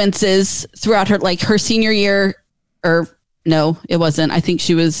influences throughout her senior year, or no, it wasn't. I think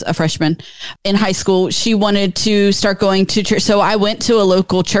she was a freshman in high school. She wanted to start going to church. So I went to a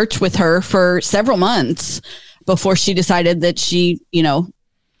local church with her for several months before she decided that she,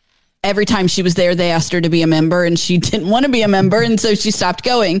 every time she was there, they asked her to be a member and she didn't want to be a member. And so she stopped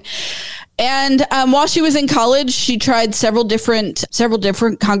going. And while she was in college, she tried several different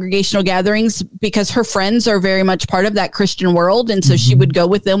congregational gatherings because her friends are very much part of that Christian world. And so she would go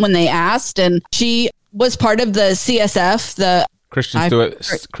with them when they asked. And she was part of the CSF, the Christian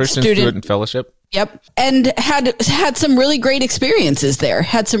Student Fellowship. Yep. And had some really great experiences there.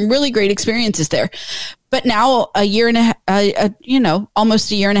 But now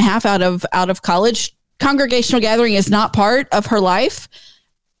almost a year and a half out of college, congregational gathering is not part of her life.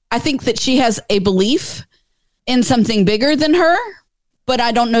 I think that she has a belief in something bigger than her, but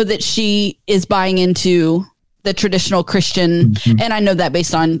I don't know that she is buying into the traditional Christian. And I know that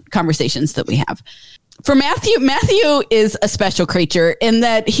based on conversations that we have. For Matthew is a special creature in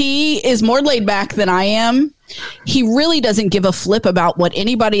that he is more laid back than I am. He really doesn't give a flip about what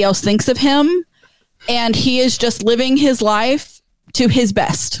anybody else thinks of him. And he is just living his life to his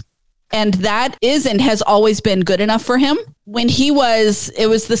best. And that is and has always been good enough for him. It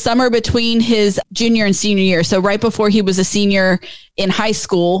was the summer between his junior and senior year. So right before he was a senior in high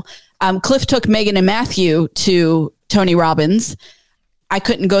school, Cliff took Megan and Matthew to Tony Robbins. I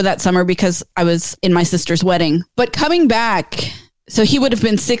couldn't go that summer because I was in my sister's wedding. But coming back, so he would have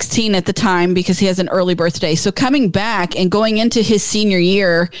been 16 at the time because he has an early birthday. So coming back and going into his senior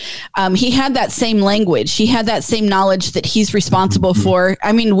year, he had that same language. He had that same knowledge that he's responsible for.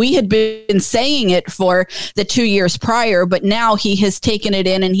 I mean, we had been saying it for the 2 years prior, but now he has taken it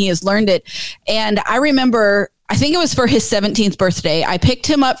in and he has learned it. And I remember, I think it was for his 17th birthday. I picked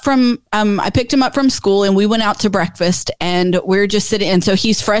him up from school and we went out to breakfast and we're just sitting. And so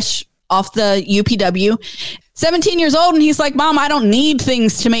he's fresh off the UPW, 17 years old. And he's like, Mom, I don't need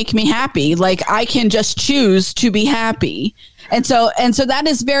things to make me happy. Like I can just choose to be happy. And so that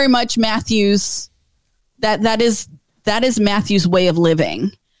is very much Matthew's, that is Matthew's way of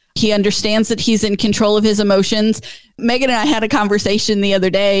living. He understands that he's in control of his emotions. Megan and I had a conversation the other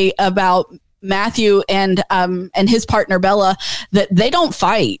day about Matthew and his partner Bella, that they don't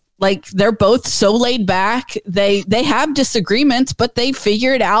fight. Like they're both so laid back. They have disagreements, but they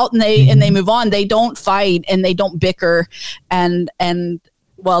figure it out and they move on. They don't fight and they don't bicker and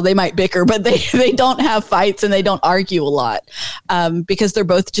well, they might bicker, but they don't have fights and they don't argue a lot because they're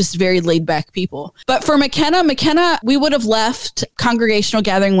both just very laid back people. But for McKenna, we would have left congregational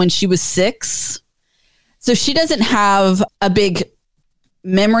gathering when she was 6. So she doesn't have a big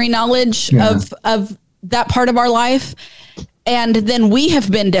memory knowledge of that part of our life. And then we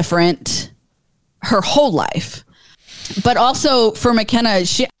have been different her whole life. But also for McKenna,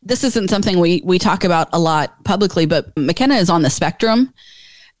 this isn't something we talk about a lot publicly, but McKenna is on the spectrum.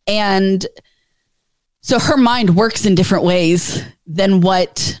 And so her mind works in different ways than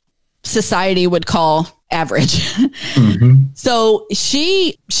what society would call average. Mm-hmm. So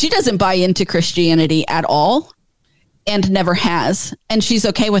she doesn't buy into Christianity at all. And never has. And she's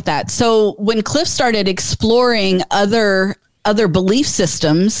okay with that. So when Cliff started exploring other other belief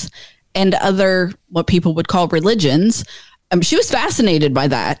systems and other what people would call religions. She was fascinated by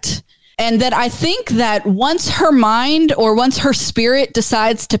that. And that I think that once her mind or once her spirit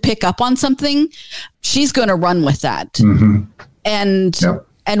decides to pick up on something, she's going to run with that. Mm-hmm.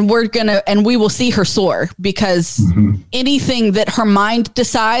 And we will see her soar, because anything that her mind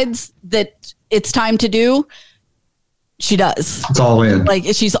decides that it's time to do, she does. It's all in. Like,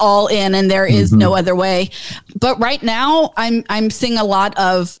 she's all in, and there is no other way. But right now I'm seeing a lot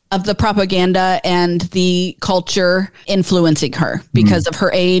of the propaganda and the culture influencing her because of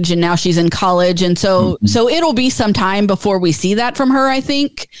her age, and now she's in college. And so it'll be some time before we see that from her, I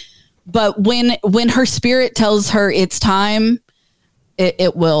think. But when her spirit tells her it's time,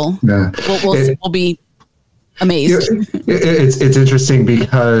 it will. Yeah. We'll be amazed. It's interesting,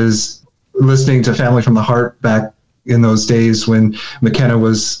 because listening to Family from the Heart back in those days when McKenna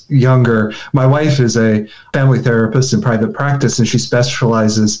was younger, my wife is a family therapist in private practice, and she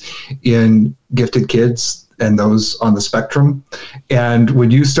specializes in gifted kids and those on the spectrum. And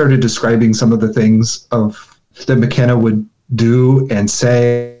when you started describing some of the things that McKenna would do and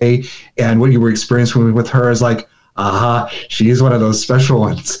say, and what you were experiencing with her, is like, she is one of those special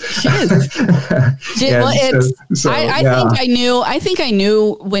ones. She is. I think I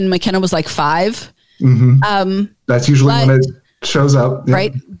knew when McKenna was like 5. Mm-hmm. That's usually when it shows up. Yeah.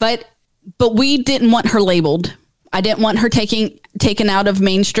 Right. But we didn't want her labeled. I didn't want her taken out of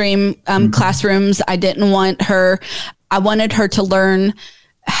mainstream classrooms. I didn't want her. I wanted her to learn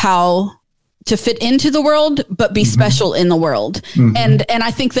how to fit into the world, but be special in the world. And I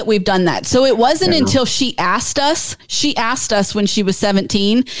think that we've done that. So it wasn't until she asked us when she was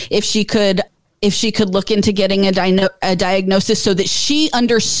 17, if she could look into getting a diagnosis, so that she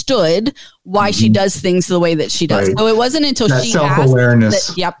understood why she does things the way that she does. Right. So it wasn't until that she self-awareness.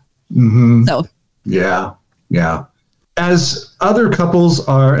 Asked. Yep. So. Yeah. As other couples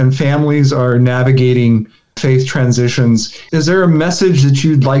and families are navigating faith transitions, is there a message that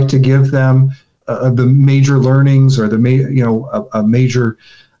you'd like to give them, the major learnings, or a major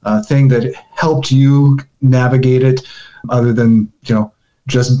thing that helped you navigate it, other than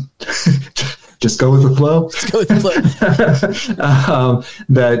just go with the flow? Just go with the flow.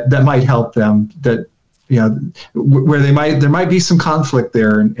 That might help them. That where there might be some conflict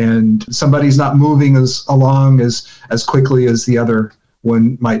there, and somebody's not moving along as quickly as the other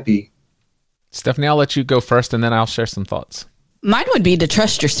one might be. Stephanie, I'll let you go first, and then I'll share some thoughts. Mine would be to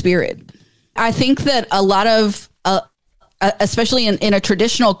trust your spirit. I think that a lot of, especially in a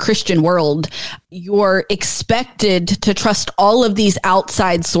traditional Christian world, you're expected to trust all of these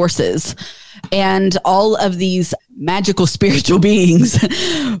outside sources and all of these magical spiritual beings,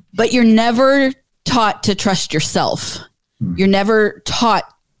 but you're never taught to trust yourself. You're never taught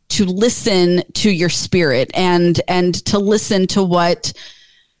to listen to your spirit and to listen to what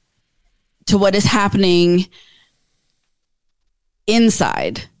is happening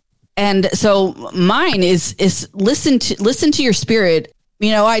inside. And so mine is listen to your spirit.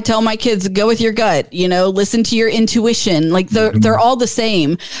 I tell my kids, go with your gut, listen to your intuition. Like they're all the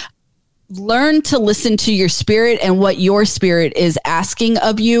same. Learn to listen to your spirit and what your spirit is asking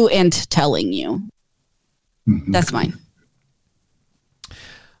of you and telling you. That's mine.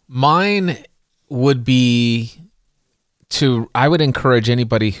 Mine would be I would encourage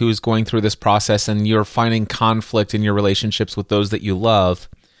anybody who's going through this process and you're finding conflict in your relationships with those that you love,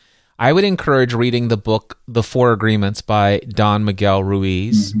 I would encourage reading the book, The 4 Agreements by Don Miguel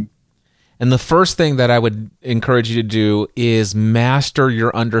Ruiz. And the first thing that I would encourage you to do is master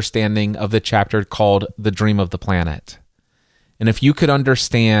your understanding of the chapter called The Dream of the Planet. And if you could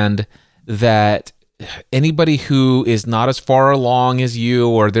understand that anybody who is not as far along as you,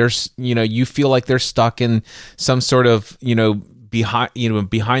 or there's, you feel like they're stuck in some sort of, behind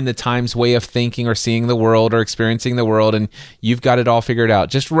the times way of thinking or seeing the world or experiencing the world, and you've got it all figured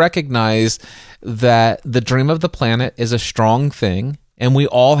out. Just recognize that the dream of the planet is a strong thing, and we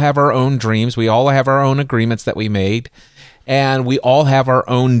all have our own dreams. We all have our own agreements that we made, and we all have our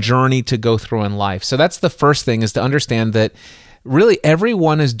own journey to go through in life. So that's the first thing, is to understand that really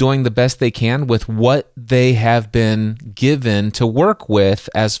everyone is doing the best they can with what they have been given to work with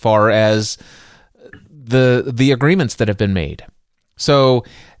as far as the agreements that have been made. So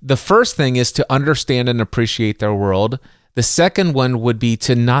the first thing is to understand and appreciate their world. The second one would be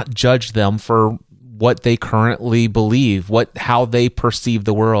to not judge them for what they currently believe, how they perceive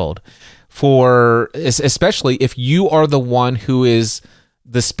the world. Especially if you are the one who is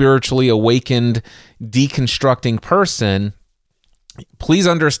the spiritually awakened, deconstructing person, please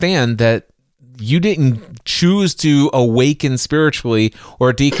understand that You didn't choose to awaken spiritually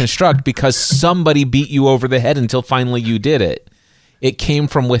or deconstruct because somebody beat you over the head until finally you did it. It came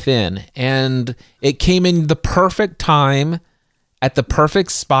from within, and it came in the perfect time at the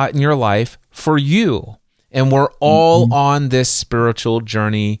perfect spot in your life for you. And we're all on this spiritual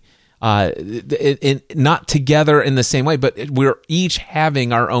journey, not together in the same way, but we're each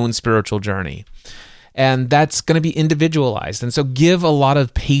having our own spiritual journey. And that's going to be individualized. And so give a lot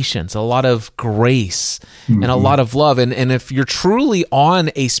of patience, a lot of grace, and a lot of love. And if you're truly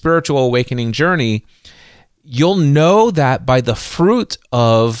on a spiritual awakening journey, you'll know that by the fruit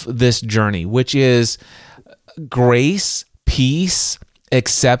of this journey, which is grace, peace,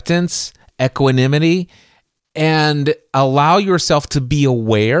 acceptance, equanimity, and allow yourself to be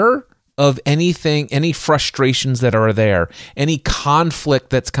aware of anything, any frustrations that are there, any conflict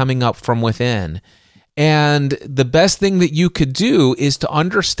that's coming up from within. And the best thing that you could do is to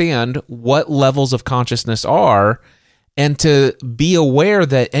understand what levels of consciousness are, and to be aware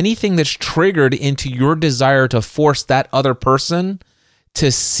that anything that's triggered into your desire to force that other person to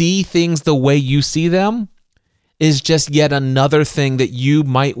see things the way you see them is just yet another thing that you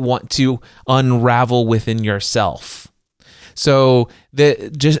might want to unravel within yourself. So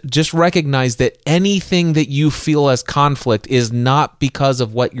that just recognize that anything that you feel as conflict is not because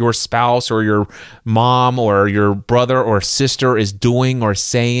of what your spouse or your mom or your brother or sister is doing or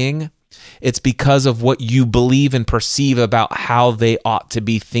saying. It's because of what you believe and perceive about how they ought to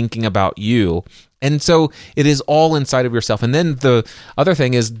be thinking about you. And so it is all inside of yourself. And then the other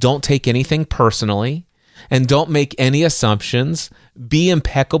thing is, don't take anything personally and don't make any assumptions. Be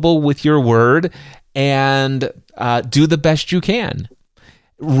impeccable with your word and do the best you can.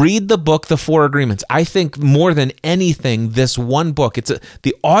 Read the book, The Four Agreements. I think more than anything, this one book,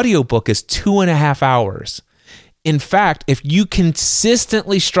 the audio book is 2.5 hours. In fact, if you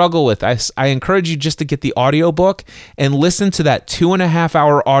consistently struggle with this, I encourage you just to get the audiobook and listen to that 2.5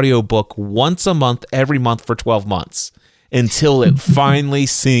 hour audiobook once a month, every month for 12 months until it finally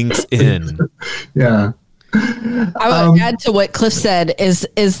sinks in. Yeah. I would add to what Cliff said is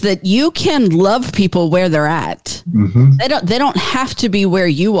that you can love people where they're at. Mm-hmm. They don't have to be where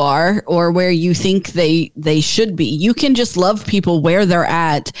you are or where you think they should be. You can just love people where they're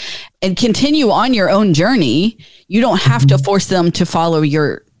at and continue on your own journey. You don't have to force them to follow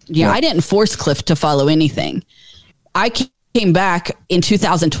your. I didn't force Cliff to follow anything. I came back in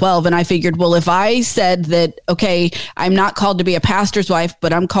 2012 and I figured, well, if I said that, okay, I'm not called to be a pastor's wife,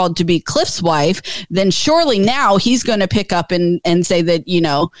 but I'm called to be Cliff's wife, then surely now he's going to pick up and say that,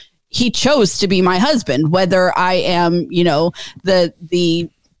 he chose to be my husband, whether I am, the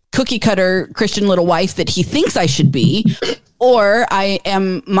cookie cutter Christian little wife that he thinks I should be, or I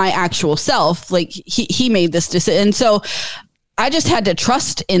am my actual self. Like he made this decision. And so I just had to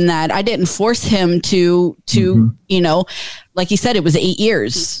trust in that. I didn't force him to like he said, it was 8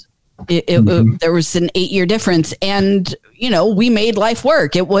 years. There was an 8-year difference, and we made life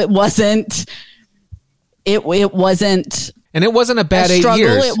work. It wasn't, and it wasn't a bad 8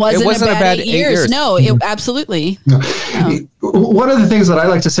 years. It wasn't a bad 8 years. No, absolutely. No. One of the things that I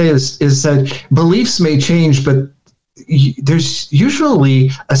like to say is that beliefs may change, but there's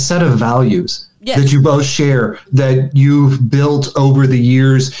usually a set of values. Yes. That you both share, that you've built over the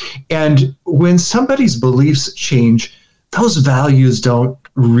years. And when somebody's beliefs change, those values don't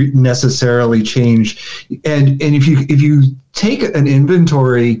necessarily change. And if you take an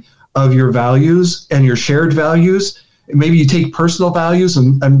inventory of your values and your shared values, maybe you take personal values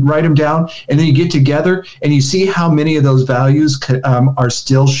and write them down, and then you get together and you see how many of those values are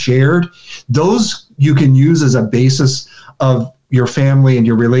still shared. Those you can use as a basis of your family and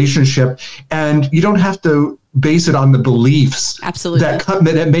your relationship, and you don't have to base it on the beliefs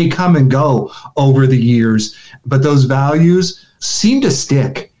that may come and go over the years, but those values seem to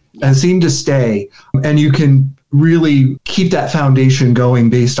stick and seem to stay, and you can really keep that foundation going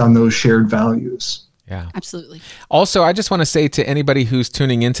based on those shared values. Yeah, absolutely. Also, I just want to say to anybody who's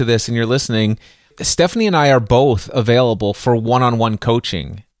tuning into this and you're listening, Stephanie and I are both available for one-on-one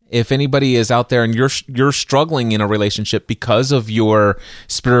coaching. If anybody is out there and you're struggling in a relationship because of your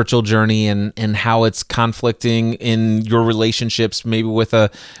spiritual journey and how it's conflicting in your relationships, maybe with a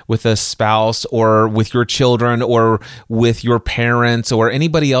spouse or with your children or with your parents or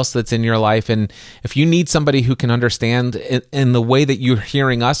anybody else that's in your life, and if you need somebody who can understand in the way that you're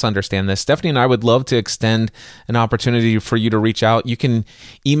hearing us understand this, Stephanie and I would love to extend an opportunity for you to reach out. You can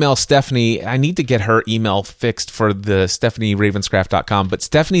email Stephanie. I need to get her email fixed for the StephanieRavenscraft.com, but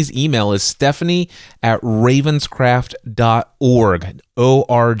Stephanie's email is stephanie@ravenscraft.org,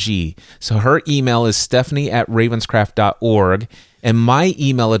 O-R-G. So her email is stephanie@ravenscraft.org. And my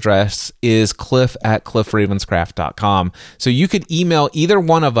email address is cliff@cliffravenscraft.com. So you could email either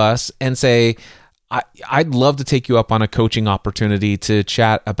one of us and say, I'd love to take you up on a coaching opportunity to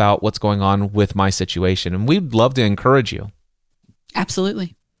chat about what's going on with my situation. And we'd love to encourage you.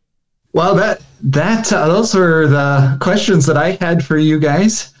 Absolutely. Well, those were the questions that I had for you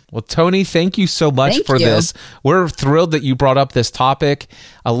guys. Well, Tony, thank you so much for this. We're thrilled that you brought up this topic.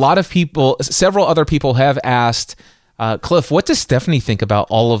 A lot of people, several other people have asked, Cliff, what does Stephanie think about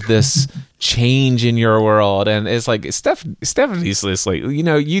all of this change in your world? And it's like, Stephanie's just like,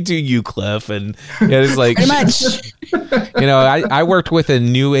 you do you, Cliff. And it's like, pretty much. I worked with a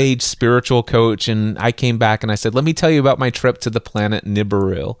new age spiritual coach, and I came back and I said, let me tell you about my trip to the planet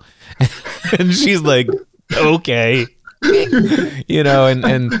Nibiru. And she's like, okay.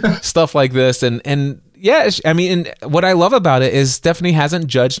 And stuff like this. And yeah, I mean, and what I love about it is Stephanie hasn't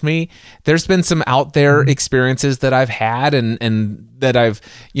judged me. There's been some out there experiences that I've had and that I've,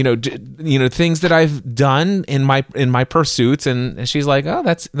 things that I've done in my pursuits. And she's like, oh,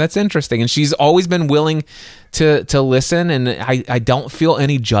 that's interesting. And she's always been willing to listen. And I don't feel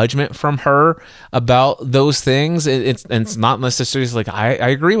any judgment from her about those things. It's not necessarily like, I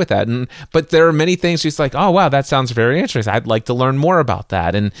agree with that. But there are many things she's like, oh, wow, that sounds very interesting. I'd like to learn more about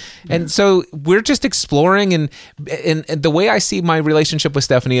that. And so we're just exploring. And the way I see my relationship with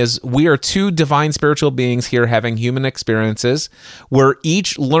Stephanie is we are two divine spiritual beings here having human experiences. We're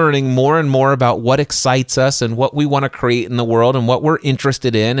each learning more and more about what excites us and what we want to create in the world and what we're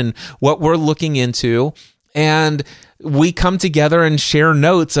interested in and what we're looking into. And we come together and share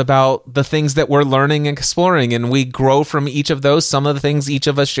notes about the things that we're learning and exploring, and we grow from each of those. Some of the things each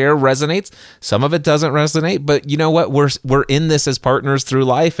of us share resonates, some of it doesn't resonate, but you know what? We're in this as partners through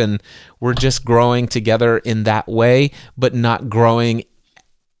life, and we're just growing together in that way, but not growing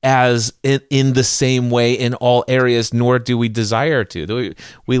as in the same way in all areas, nor do we desire to.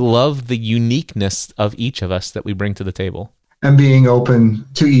 We love the uniqueness of each of us that we bring to the table. And being open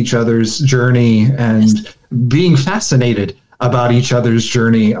to each other's journey and being fascinated about each other's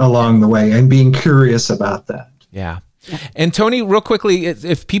journey along the way and being curious about that. Yeah. And Tony, real quickly,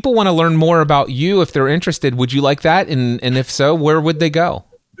 if people want to learn more about you, if they're interested, would you like that? And if so, where would they go?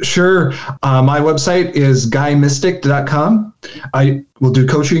 Sure. My website is guymystic.com. I will do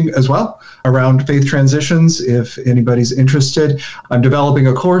coaching as well around faith transitions if anybody's interested. I'm developing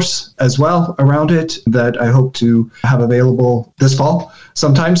a course as well around it that I hope to have available this fall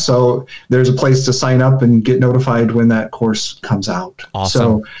sometime. So there's a place to sign up and get notified when that course comes out.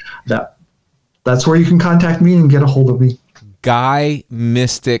 Awesome. So that's where you can contact me and get a hold of me.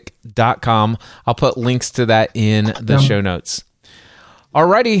 guymystic.com. I'll put links to that in the show notes.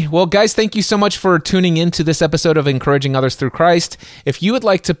 Alrighty. Well, guys, thank you so much for tuning into this episode of Encouraging Others Through Christ. If you would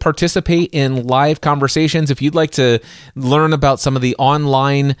like to participate in live conversations, if you'd like to learn about some of the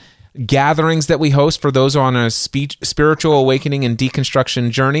online gatherings that we host for those on a spiritual awakening and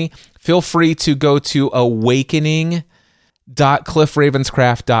deconstruction journey, feel free to go to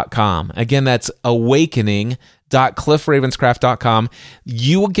awakening.cliffravenscraft.com. Again, that's awakening.cliffravenscraft.com.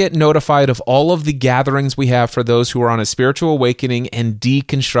 You will get notified of all of the gatherings we have for those who are on a spiritual awakening and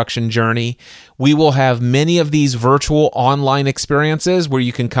deconstruction journey. We will have many of these virtual online experiences where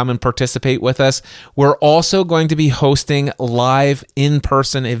you can come and participate with us. We're also going to be hosting live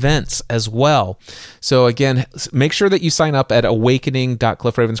in-person events as well. So again, make sure that you sign up at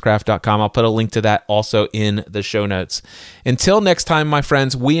awakening.cliffravenscraft.com. I'll put a link to that also in the show notes. Until next time, my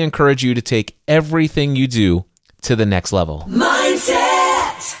friends, we encourage you to take everything you do to the next level.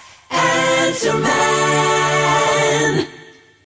 Mindset and